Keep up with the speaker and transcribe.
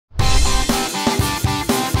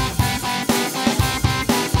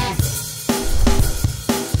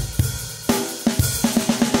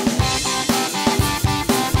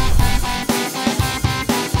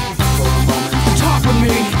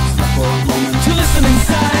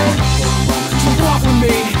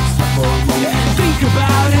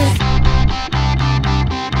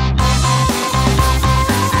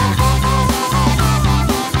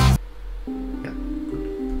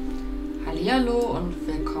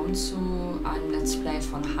willkommen zu einem Let's Play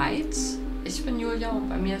von Hyde. Ich bin Julia und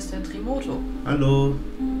bei mir ist der Trimoto. Hallo.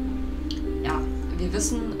 Ja, wir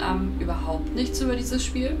wissen überhaupt nichts über dieses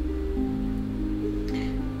Spiel.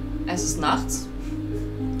 Es ist nachts.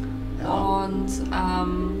 Ja. Und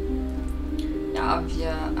ja,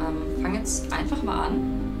 wir fangen jetzt einfach mal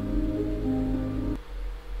an.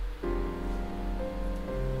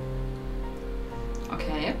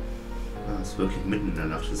 Okay. Ja, es ist wirklich mitten in der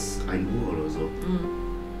Nacht, es ist 1 Uhr oder so. Mhm.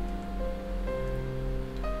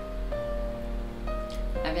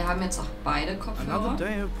 Ja, wir haben jetzt auch beide Kopfhörer. Another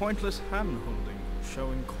day of pointless hand-holding,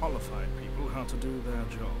 showing qualified people how to do their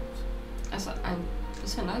jobs. Also ein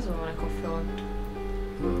bisschen leise bei meinen Kopfhörern.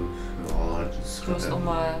 Ja, das Ich muss noch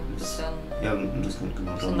mal ein bisschen, ja, das kommt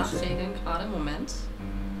genau bisschen nachregeln gerade. Moment.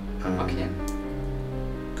 Okay.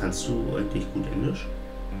 Kannst du eigentlich gut Englisch?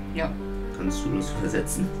 Ja. Kannst du das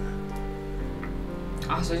übersetzen?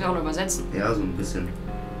 Ach, soll ich auch noch übersetzen? Ja, so ein bisschen.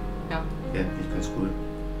 Ja. Ja, nicht ganz cool.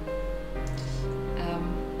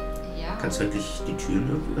 Ja. Kannst du eigentlich die Türen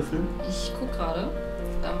irgendwie öffnen? Ich guck gerade,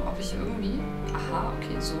 ob ich irgendwie... Aha,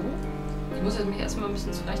 okay, so. Ich muss jetzt mich erstmal ein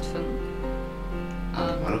bisschen zurechtfinden.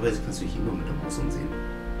 Normalerweise kannst du dich immer mit der Maus umsehen.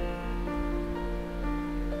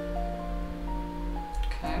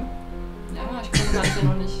 Okay. Ja, ich komme gerade hier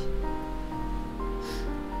noch nicht...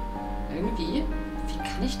 Irgendwie? Wie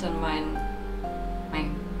kann ich denn mein...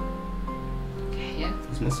 Okay.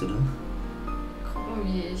 Was machst du da? Gucken,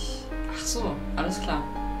 wie ich... Ach so, alles klar.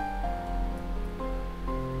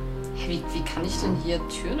 Hä, wie kann ich denn hier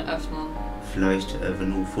Türen öffnen? Vielleicht,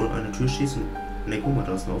 wenn du vor einer Tür stehst und... Ne, guck mal,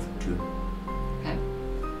 da ist eine offene Tür. Hä?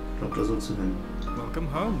 Ich glaube, da sollst du hin. Welcome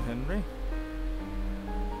home, Henry.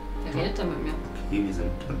 Wer redet da mit mir? Okay, wir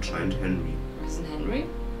sind anscheinend Henry. Wir sind Henry?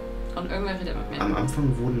 Und irgendwer redet mit mir. Am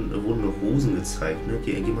Anfang wurden noch Rosen gezeigt, ne?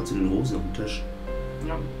 Geh mal zu den Rosen auf dem Tisch.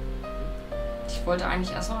 Ja. Ich wollte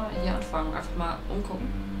eigentlich erstmal hier anfangen, einfach mal umgucken.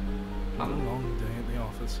 A long day at the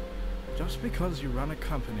office. Just because you run a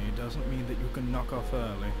company doesn't mean that you can knock off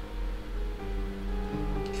early.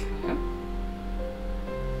 Okay.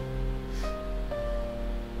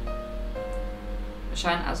 Wir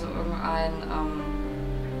scheinen also irgendein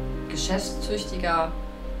geschäftstüchtiger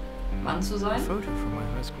Mann zu A sein. photo from my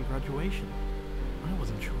high school graduation. I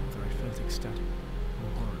wasn't sure whether I felt ecstatic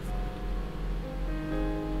or horrified.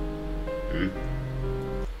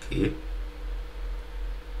 Okay.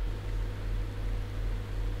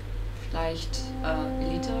 Vielleicht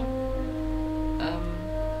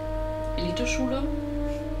Elite-Schule,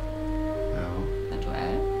 Ja.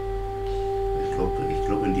 eventuell. Ich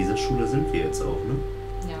glaube, in dieser Schule sind wir jetzt auch, ne?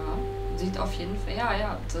 Ja, sieht auf jeden Fall.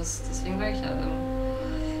 Ja, deswegen sage ich ja.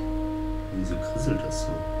 Wieso krisselt das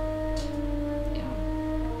so? Ja.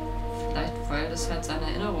 Vielleicht, weil das halt seine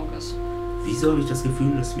Erinnerung ist. Wieso habe ich das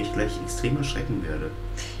Gefühl, dass ich mich gleich extrem erschrecken werde?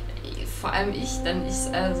 Vor allem ich, denn ich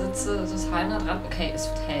sitze total nah dran. Okay, es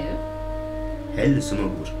wird hell. Hell ist immer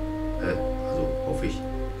gut. Also hoffe ich.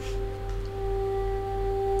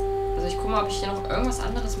 Also ich gucke mal, ob ich hier noch irgendwas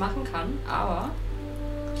anderes machen kann, aber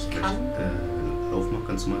ich kann... Aufmachen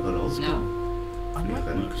kannst du mal geradeaus? Ja. Unlike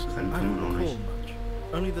rennen most, kann I man don't auch recall nicht. much.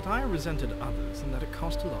 Only that I resented others and that it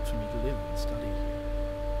cost a lot for me to live and study here.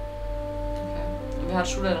 Okay. Und wer hat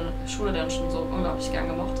Schule denn schon so unglaublich gern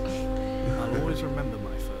gemocht? I'll always remember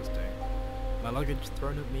my first day. My luggage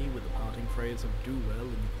thrown at me with the parting phrase of do well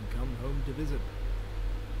and you can come home to visit.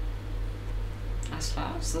 Alles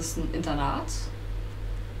klar, ist das ein Internat?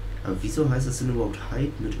 Aber wieso heißt es denn überhaupt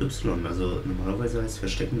Hyde mit Y? Also normalerweise heißt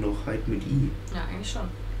Verstecken doch Hyde mit I. Ja, eigentlich schon.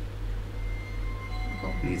 Mal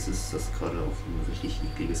gucken. Nee, jetzt ist das gerade auch ein richtig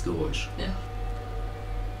ekliges Geräusch. Ja.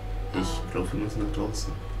 Ich glaube, wir müssen nach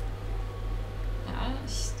draußen. Ja,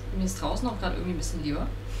 mir ist draußen auch gerade irgendwie ein bisschen lieber.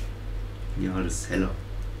 Ja, das ist heller.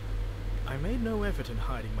 I made no effort in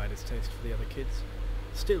hiding my distaste for the other kids.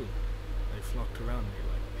 Still, they flocked around me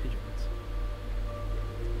like pigeons.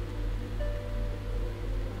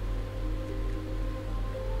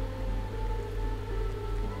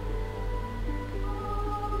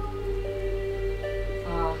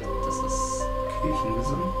 Ah, das ist...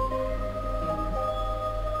 Kirchengesang?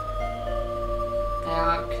 Ja,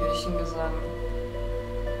 Kirchengesang.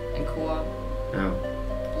 Ein Chor. Ja.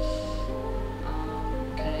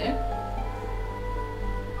 Okay.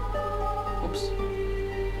 Ups.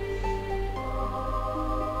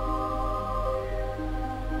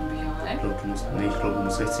 Ich glaube, du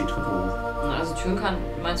musst rechts die Treppe hoch. Also Türen kann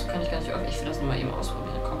ich gar nicht öffnen. Ich will das nur mal eben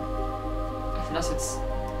ausprobieren. Komm. Ich will das jetzt...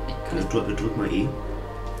 Nee, kann ich... Drück mal E.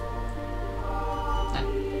 Nein.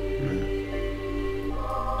 Naja.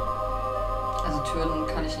 Also Türen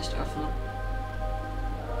kann ich nicht öffnen.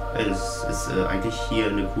 Ey, das ist eigentlich hier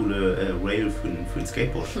eine coole Rail für ein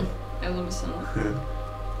Skateboard. Ja, so ein bisschen, ne?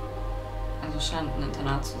 Also scheint ein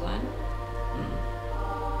Internat zu sein.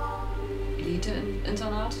 Ein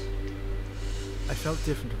Elite-Internat. I felt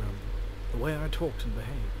different around them, the way I talked and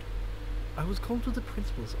behaved. I was called to the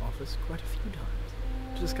principal's office quite a few times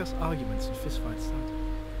to discuss arguments and fistfights that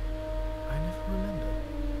I never remembered.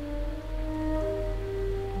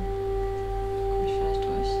 Komm ich vielleicht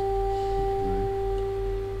durch?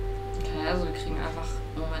 Okay, also wir kriegen einfach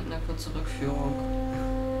im Moment eine kurze Rückführung.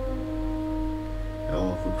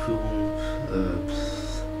 Ja, Rückführung,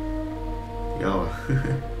 ja.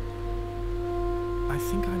 I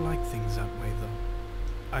think I like things that way, though.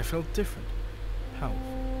 I felt different, powerful,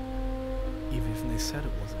 even if they said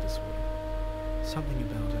it was a disorder. Something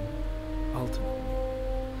about him altered me.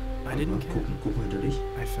 I didn't care. Guck mal hinter dich.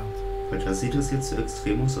 I felt. Weil da sieht es jetzt so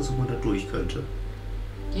extrem aus, als ob man da durch könnte.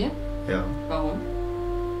 Hier? Ja. Warum?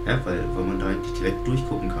 Ja, weil man da eigentlich direkt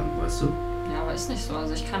durchgucken kann, weißt du? Ja, aber ist nicht so.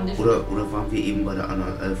 Also ich kann definitiv... Oder waren wir eben bei der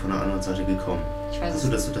von der anderen Seite gekommen? Ich weiß es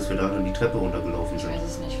nicht. Dass wir da dann die Treppe runtergelaufen sind? Ich weiß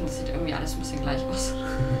es nicht. Ich finde, es sieht irgendwie alles ein bisschen gleich aus.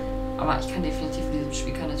 Aber ich kann definitiv in diesem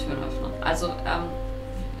Spiel keine Türen öffnen. Also,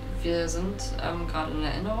 wir sind gerade in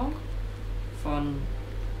Erinnerung von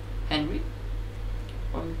Henry.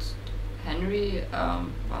 Und Henry war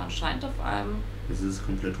anscheinend auf einem... Jetzt ist es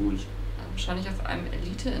komplett ruhig. Wahrscheinlich auf einem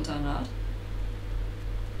Elite-Internat.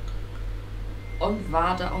 Und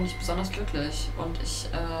war da auch nicht besonders glücklich. Und ich,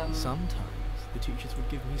 Sometimes the teachers would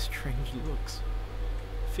give me strange looks.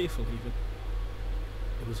 Fearful even.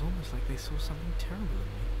 It was almost like they saw something terrible in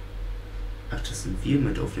me. Ach, das sind wir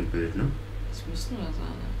mit auf dem Bild, ne? Das müssten wir sein, ja.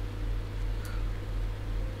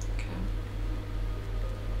 Okay.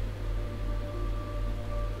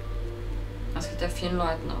 Es gibt ja vielen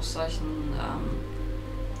Leuten aus solchen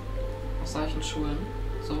Schulen,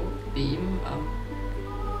 so wie ihm.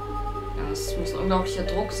 Ja, es muss ein unglaublicher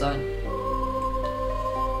Druck sein.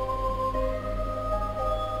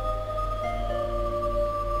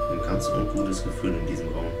 Ein ganz ungutes Gefühl in diesem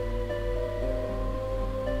Raum.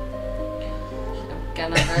 Ich habe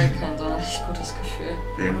generell kein sonderlich gutes Gefühl.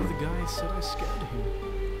 Ja. One of the guys said I scared him,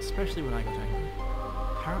 especially when I got angry.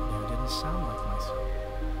 Apparently I didn't sound like myself.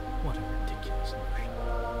 What a ridiculous notion.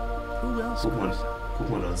 Who else could I sound? Guck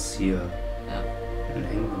mal, da ist hier Ja. ein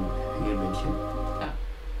Hängemännchen. Ja.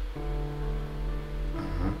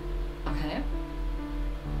 Aha. Okay.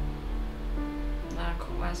 Na,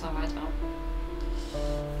 gucken wir erstmal weiter.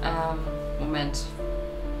 Moment.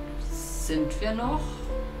 Sind wir noch?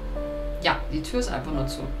 Ja, die Tür ist einfach nur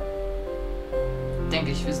zu.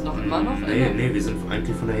 Denke ich, wir sind noch immer noch. Nee, wir sind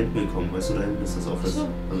eigentlich von da hinten gekommen. Weißt du, da hinten ist das Office. Ach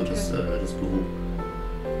so, Also okay. das Büro.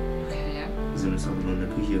 Okay, ja. Wir sind jetzt einfach nur in der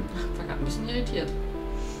Küche. Ich war gerade ein bisschen irritiert.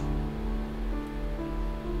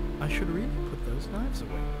 I should really put those knives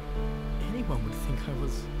away. Anyone would think I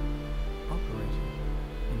was operating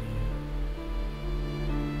in here.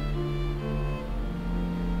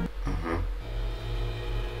 Aha.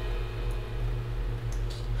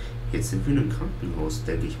 Jetzt sind wir in einem Krankenhaus,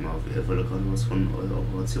 denke ich mal, weil er gerade was von eurer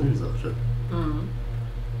Operation sagte. Mhm.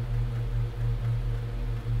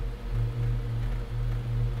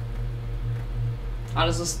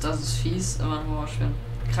 Das ist fies, immer ein Horrorfilm.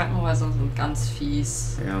 Krankenhäuser sind ganz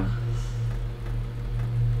fies. Ja.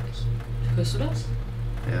 Hörst du das?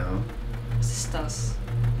 Ja. Was ist das?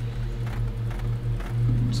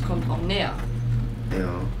 Es kommt auch näher.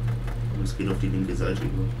 Ja. Und es geht auf die linke Seite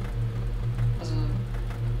über. Also,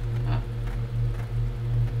 ja.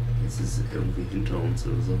 Jetzt ist es irgendwie hinter uns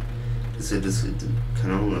oder so. Das ist ja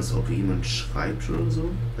keine Ahnung, als ob jemand schreibt oder so.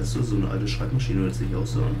 Weißt du, so eine alte Schreibmaschine hört sich auch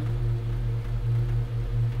so an.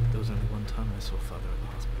 There was only one time I saw Father at the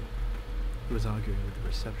hospital. He was arguing with the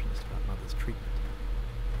receptionist about Mother's treatment.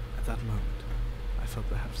 At that moment, I felt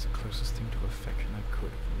perhaps the closest thing to affection I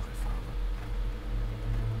could from my father.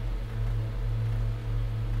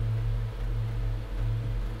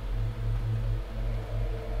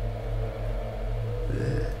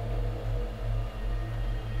 Okay.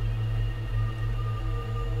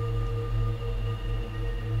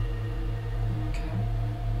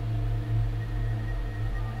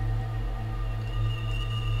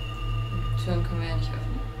 Türen können wir ja nicht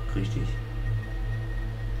öffnen. Richtig.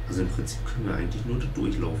 Also im Prinzip können wir eigentlich nur da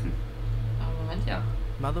durchlaufen. Aber Moment, ja.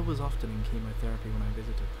 Mother was often in chemotherapy when I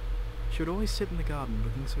visited. She would always sit in the garden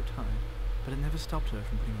looking so tired, but it never stopped her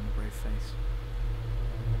from putting on a brave face.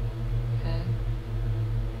 Okay.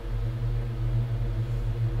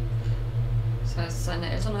 Das heißt, seine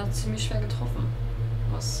Eltern hat es ziemlich schwer getroffen,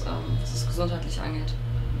 was es gesundheitlich angeht.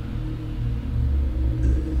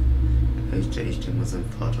 Ich denke mal, sein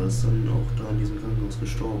Vater ist dann auch da in diesem Krankenhaus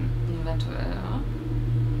gestorben. Eventuell, ja.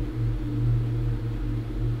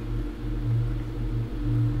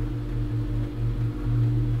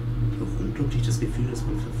 unglaublich das Gefühl, dass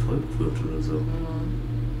man verfolgt wird oder so.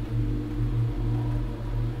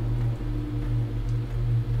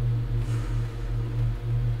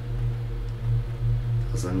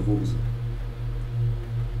 Das ist eine Rose.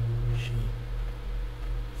 She...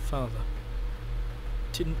 Father...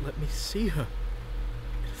 didn't let me see her.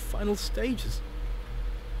 In the final stages.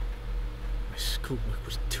 My schoolwork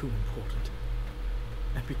was too important.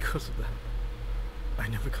 And because of that, I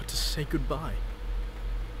never got to say goodbye.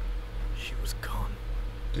 She was gone.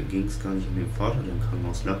 Dann ging es gar nicht um den Vater, der im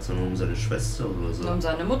Krankenhaus lag, sondern um seine Schwester oder so. Um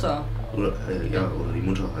seine Mutter. Oder, ja, oder die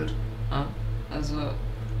Mutter halt. Ja, also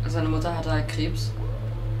seine Mutter hatte halt Krebs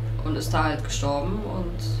und ist da halt gestorben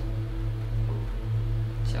und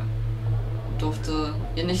tja, durfte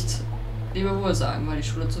ihr nicht Lebewohl sagen, weil die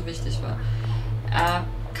Schule zu wichtig war.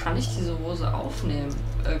 Kann ich diese Rose aufnehmen?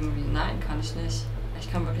 Irgendwie? Nein, kann ich nicht.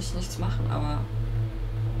 Ich kann wirklich nichts machen, aber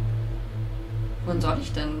wohin soll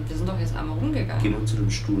ich denn? Wir sind doch jetzt einmal rumgegangen. Geh mal zu dem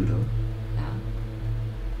Stuhl da. Ja.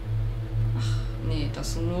 Ach, nee,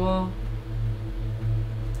 das sind nur...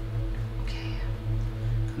 Okay.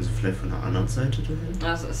 Kannst du vielleicht von der anderen Seite dahin?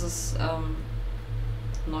 Also es ist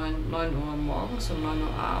 9 Uhr morgens und 9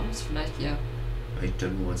 Uhr abends, vielleicht ihr... Ich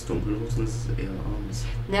denke, wo es dunkel ist, ist es eher abends.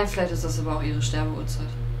 Ja, vielleicht ist das aber auch ihre Sterbeuhrzeit.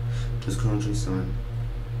 Das kann natürlich sein.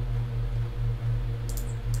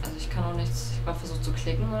 Also ich kann auch nichts... Ich habe versucht zu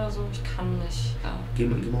klicken oder so, ich kann nicht... Geh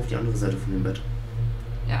mal auf die andere Seite von dem Bett.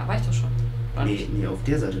 Ja, war ich doch schon. Oder nicht? Nee, auf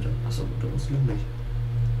der Seite da. Achso. Da warst du noch nicht.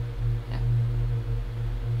 Ja.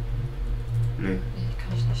 Nee. Nee,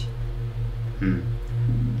 kann ich nicht.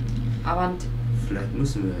 Aber Vielleicht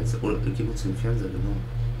müssen wir jetzt. Oder gehen wir zu dem Fernseher, genau.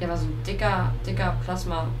 ja, aber so ein dicker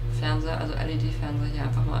Plasma-Fernseher, also LED-Fernseher hier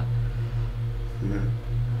einfach mal. Ja.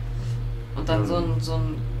 Und dann Ja. so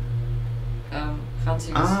ein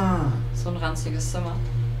ranziges... So ein ranziges Zimmer.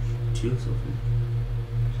 Die Tür ist offen.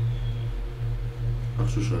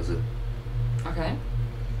 Ach du Scheiße. Okay.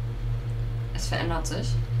 Es verändert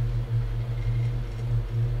sich.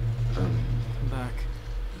 Back.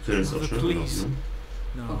 Wir können es auch schnell Please. laufen, ne?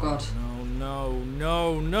 No, Oh Gott. no,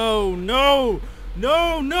 no, no, no,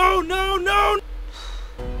 no, no, no, no!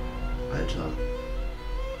 Alter.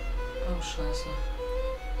 Oh, scheiße.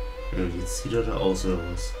 Ja, und jetzt zieht er da aus, oder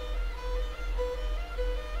was?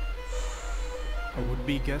 A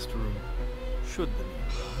would-be guest room. Should the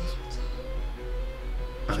need arise.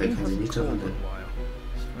 Ach, er kann sich nicht daran Called in a while.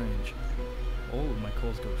 Strange. All of my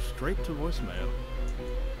calls go straight to voicemail.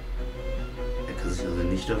 Er kann sich also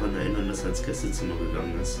nicht daran erinnern, dass er ins Gästezimmer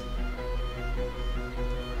gegangen ist.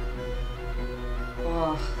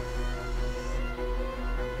 Boah.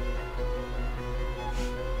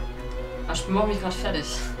 Ich bin mich gerade fertig.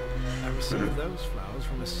 I received those flowers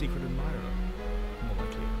from a secret admirer. More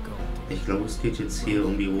likely a gold. Ich glaube, es geht jetzt hier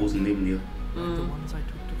um die Rosen neben dir. Like the ones I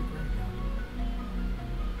took to the graveyard.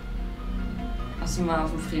 Lass ihn mal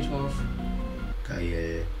auf dem Friedhof.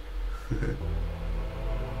 Geil.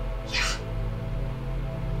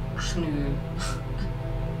 Ach nö.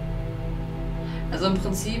 Also im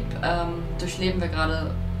Prinzip durchleben wir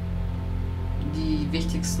gerade die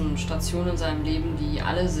wichtigsten Stationen in seinem Leben, die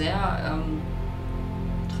alle sehr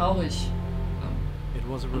traurig It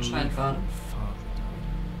was a relief anscheinend waren. when father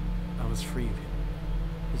died. I was free of him.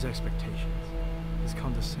 His expectations, his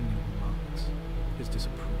condescending remarks, his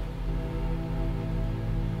disapproval.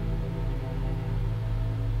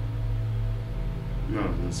 Na,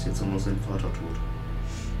 dann ist jetzt auch noch sein Vater tot.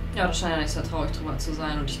 Ja, das scheint ja nicht sehr traurig drüber zu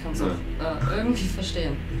sein und ich kann es Ja. auch irgendwie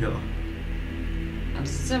verstehen. Ja. Ja, das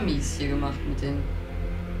ist sehr mies hier gemacht mit den...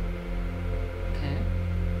 Okay.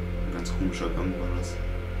 Ein ganz komischer Gang war das.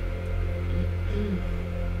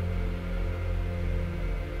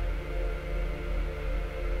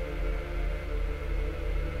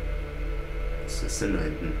 Was ist denn da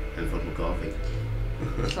hinten? Einfach nur Grafik.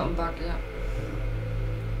 Ich glaube ein Bug, ja.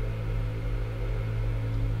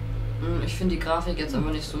 Ich finde die Grafik jetzt aber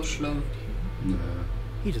nicht so schlimm. Naja.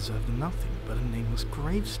 He deserved nothing but a nameless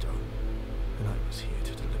gravestone, and I was here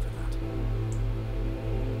to deliver that.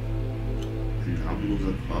 Ein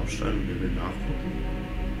namenloser Grabstein und der will nachgucken.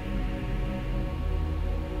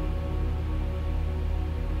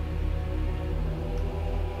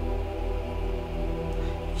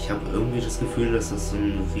 Ich habe irgendwie das Gefühl, dass das so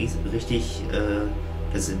ein richtig,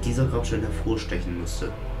 dass dieser Grabstein hervorstechen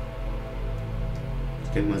müsste.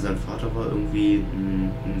 Ich denke mal, sein Vater war irgendwie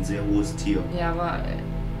ein sehr hohes Tier. Ja, aber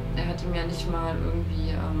er hat ihm ja nicht mal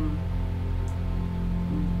irgendwie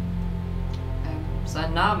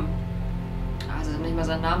seinen Namen, also nicht mal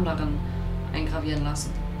seinen Namen darin eingravieren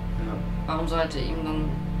lassen. Ja. Warum sollte ihm dann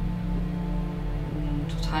einen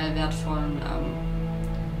total wertvollen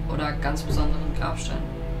oder ganz besonderen Grabstein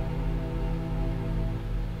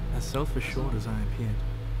As self-assured as I appeared,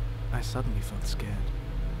 I suddenly felt scared.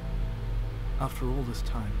 After all this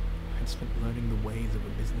time, I had spent learning the ways of a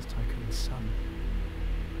business tycoon's son.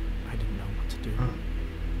 I didn't know what to do.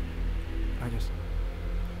 I just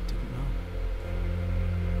didn't know.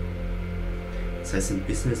 Das heißt ein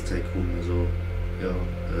Business Tycoon, also ja,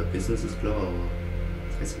 Business ist klar, aber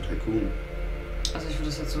das heißt ein Tycoon. Also ich würde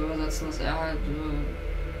es jetzt so übersetzen, dass er halt,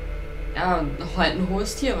 ja, halt ein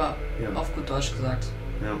hohes Tier war, Ja. auf gut Deutsch gesagt.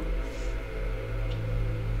 Ja.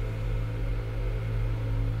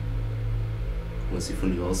 Und sieht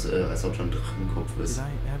von dir aus, als ob du ein Drachenkopf Did bist. I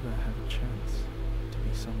ever have a chance to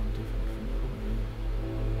be someone different from who I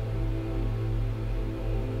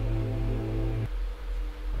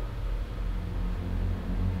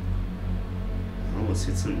am? Oh, was ist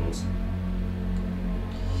jetzt denn los?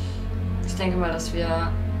 Ich denke mal, dass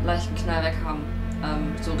wir leicht einen Knall weg haben.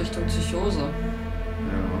 So Richtung Psychose. Ja.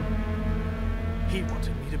 He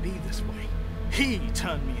wanted me to be this way. He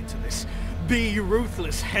turned me into this. Be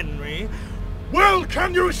ruthless, Henry. Well,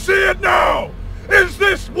 can you see it now? Is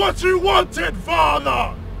this what you wanted,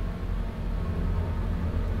 Father?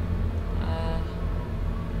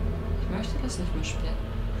 Ich möchte das nicht mehr spielen.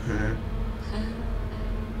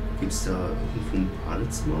 Gibt's da irgendwo ein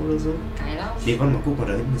Badezimmer oder so? Geiler, Nee, warte mal, guck mal,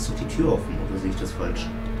 da hinten ist doch die Tür offen, oder sehe ich das falsch?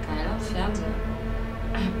 geiler Fernseher.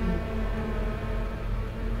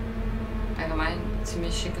 Allgemein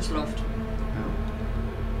ziemlich schickes Loft. Ja.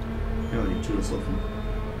 Ja, die Tür ist offen.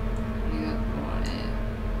 Boah, ey.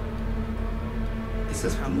 Ist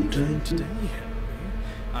das How Blut da hinten? today, Henry?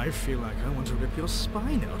 I feel like I want to rip your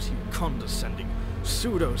spine out, you condescending,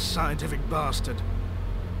 pseudo-scientific bastard.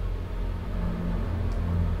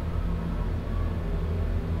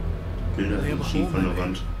 Bilder They von have a Ski hole von in der my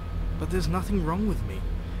Wand. name, but there's nothing wrong with me.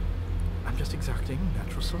 I'm just exacting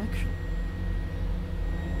natural selection.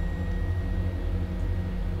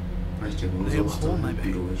 Ich denke mal, They so have a ist da hole in my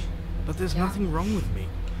hinten name, durch. but there's Ja. nothing wrong with me.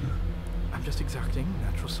 I'm just exacting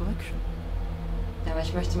natural selection. Ja, aber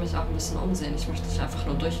ich möchte mich auch ein bisschen umsehen. Ich möchte nicht einfach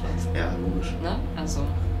nur durchlaufen. Ja, logisch. Ne? Also.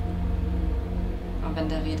 Aber wenn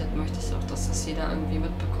der redet, möchte ich auch, dass das jeder irgendwie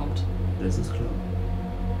mitbekommt. Das ist klar.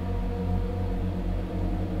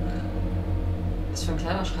 Was für ein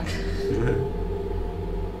Kleiderschrank.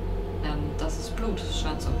 Ja, das ist Blut,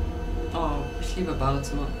 scheint so. Oh, ich liebe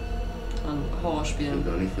Badezimmer. Und Ich will Horrorspielen.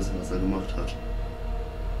 gar nicht wissen, was er gemacht hat.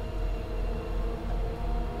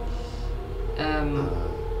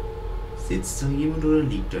 Sitzt da jemand oder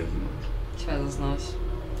liegt da jemand? Ich weiß es nicht.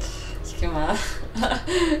 Ich geh mal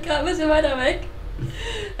gerade ein bisschen weiter weg.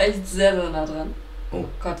 Echt sehr, sehr nah dran. Oh,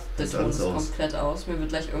 Gott, der Ist Ton alles ist aus. komplett aus. Mir wird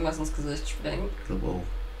gleich irgendwas ins Gesicht sprengen. ich glaube auch.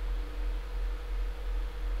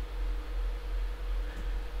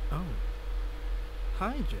 Oh.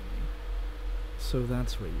 Hi, Jenny. So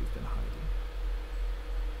that's where you've been hiding.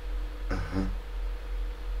 Aha.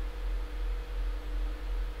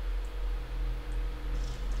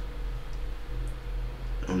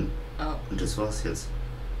 Oh, Und das war's jetzt.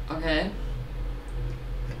 okay.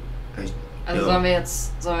 Echt? Also Ja. sollen wir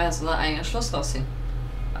jetzt unseren eigenen Schluss rausziehen?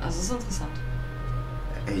 Das ist interessant.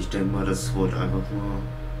 Ich denke mal, das wollte einfach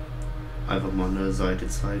mal eine Seite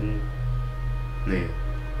zeigen. Nee.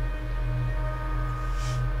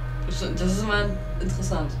 Das ist mal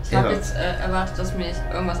interessant. Ich Ja. habe jetzt erwartet, dass mir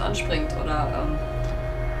irgendwas anspringt oder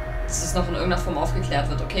dass es noch in irgendeiner Form aufgeklärt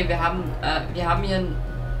wird. Okay, wir haben hier einen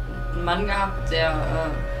Mann gehabt, der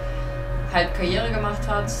halt Karriere gemacht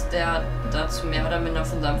hat, der dazu mehr oder minder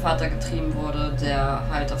von seinem Vater getrieben wurde, der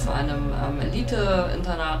halt auf einem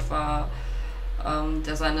Elite-Internat war,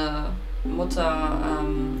 der seine Mutter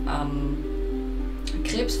an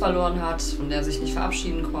Krebs verloren hat, von der er sich nicht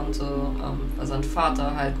verabschieden konnte, weil sein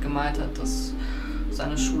Vater halt gemeint hat, dass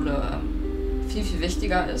seine Schule viel, viel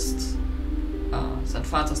wichtiger ist. Sein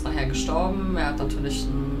Vater ist nachher gestorben, er hat natürlich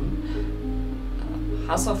einen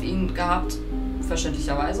Hass auf ihn gehabt,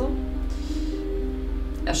 verständlicherweise.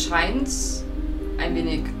 Er scheint ein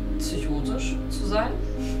wenig psychotisch zu sein.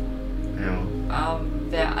 Ja.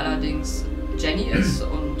 Wer allerdings Jenny ist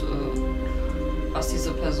und was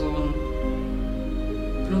diese Person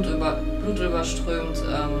blutüberströmt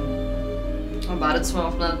im Badezimmer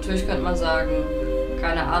auf. Natürlich könnte man sagen,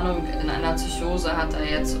 keine Ahnung, in einer Psychose hat er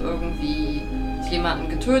jetzt irgendwie jemanden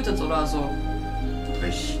getötet oder so.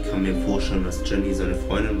 Ich kann mir vorstellen, dass Jenny seine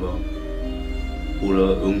Freundin war.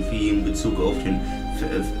 Oder irgendwie in Bezug auf den...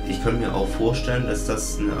 Ich kann mir auch vorstellen, dass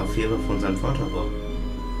das eine Affäre von seinem Vater war.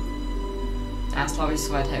 Das glaube ich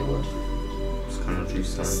zu weit hergeholt. Das kann natürlich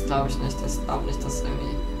sein. Das glaube ich nicht. Das glaube nicht, dass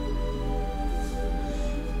irgendwie.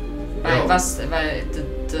 Ja. Weil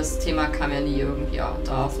das Thema kam ja nie irgendwie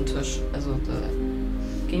da auf den Tisch. Also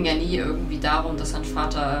ging ja nie irgendwie darum, dass sein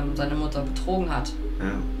Vater seine Mutter betrogen hat.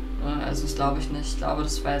 Ja. Also das glaube ich nicht. Ich glaube,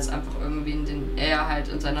 das war jetzt einfach irgendwie, den er halt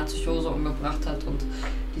in seiner Psychose umgebracht hat und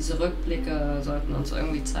diese Rückblicke sollten uns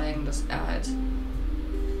irgendwie zeigen, dass er halt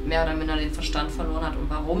mehr oder minder den Verstand verloren hat und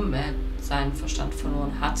warum er seinen Verstand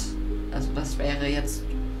verloren hat. Also das wäre jetzt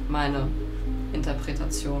meine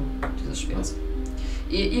Interpretation dieses Spiels.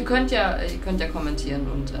 Ihr könnt ja kommentieren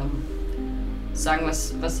und sagen,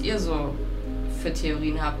 was ihr so für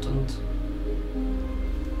Theorien habt und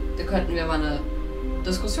da könnten wir mal eine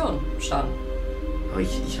Diskussion starten. Aber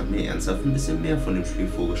ich habe mir ernsthaft ein bisschen mehr von dem Spiel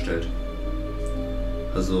vorgestellt.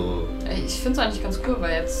 Also... Ich finde es eigentlich ganz cool,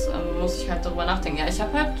 weil jetzt muss ich halt darüber nachdenken. Ja, ich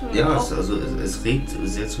habe halt... Ja, es regt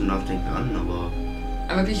sehr zum Nachdenken an, aber...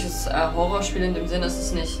 Ein wirkliches Horrorspiel in dem Sinne ist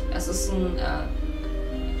es nicht. Es ist ein...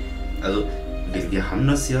 Also, wir haben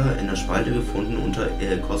das ja in der Spalte gefunden unter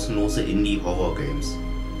kostenlose Indie-Horror-Games.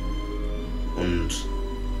 Und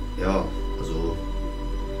ja, also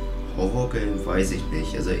Horror-Game weiß ich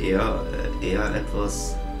nicht. Also eher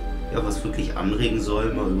etwas, ja, was wirklich anregen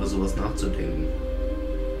soll, mal über sowas nachzudenken.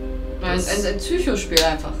 Ein Psychospiel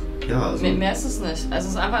einfach. Ja, also... Mehr ist es nicht. Also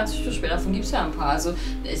es ist einfach ein Psychospiel, davon gibt es ja ein paar. Also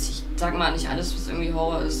ich sag mal, nicht alles, was irgendwie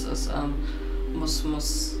Horror ist,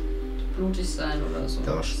 muss blutig sein oder so.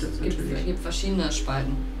 Das stimmt Es natürlich. gibt verschiedene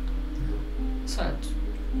Spalten. Ist halt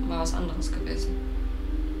mal was anderes gewesen.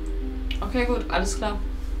 Okay, gut, alles klar.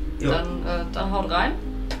 Ja. Dann haut rein.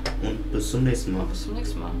 Und bis zum nächsten Mal. Bis zum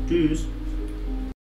nächsten Mal. Tschüss.